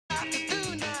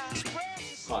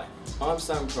I'm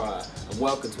Sam Pryor and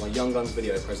welcome to my Young Guns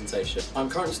video presentation. I'm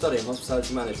currently studying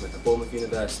hospitality management at Bournemouth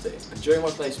University, and during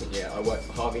my placement year I worked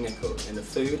for Harvey Nichols in the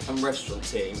food and restaurant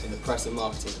team in the press and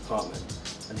marketing department.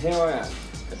 And here I am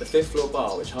at the 5th floor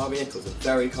bar which Harvey Nichols have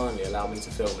very kindly allowed me to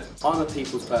film in. I'm a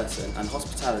people's person and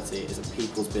hospitality is a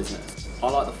people's business. I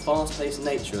like the fast-paced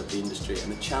nature of the industry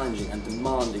and the challenging and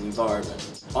demanding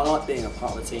environment. I like being a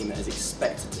part of a team that is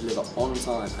expected to deliver on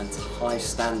time and to high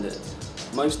standard.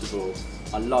 Most of all,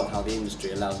 I love how the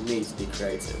industry allows me to be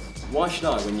creative. Why should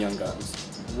I win Young Guns?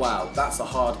 Wow, that's a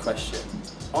hard question.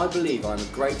 I believe I'm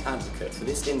a great advocate for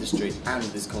this industry and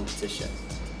this competition.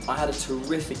 I had a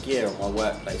terrific year on my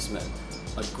work placement.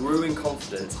 I grew in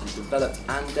confidence and developed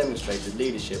and demonstrated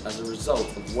leadership as a result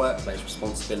of workplace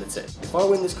responsibility. If I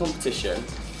win this competition,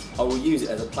 I will use it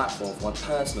as a platform for my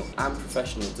personal and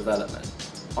professional development.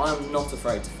 I am not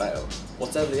afraid to fail.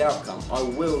 Whatever the outcome, I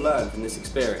will learn from this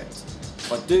experience.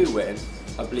 If I do win,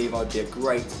 I believe I'd be a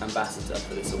great ambassador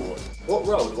for this award. What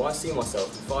role do I see myself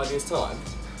in 5 years' time?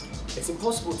 It's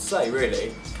impossible to say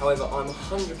really, however I'm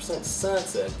 100%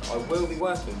 certain I will be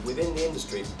working within the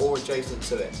industry or adjacent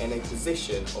to it in a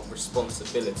position of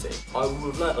responsibility. I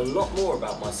will have learnt a lot more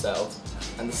about myself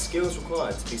and the skills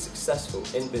required to be successful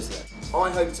in business. I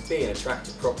hope to be an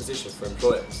attractive proposition for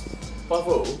employers. Above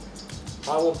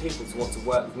all, I want people to want to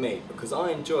work with me because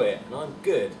I enjoy it and I'm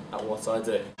good at what I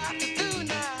do.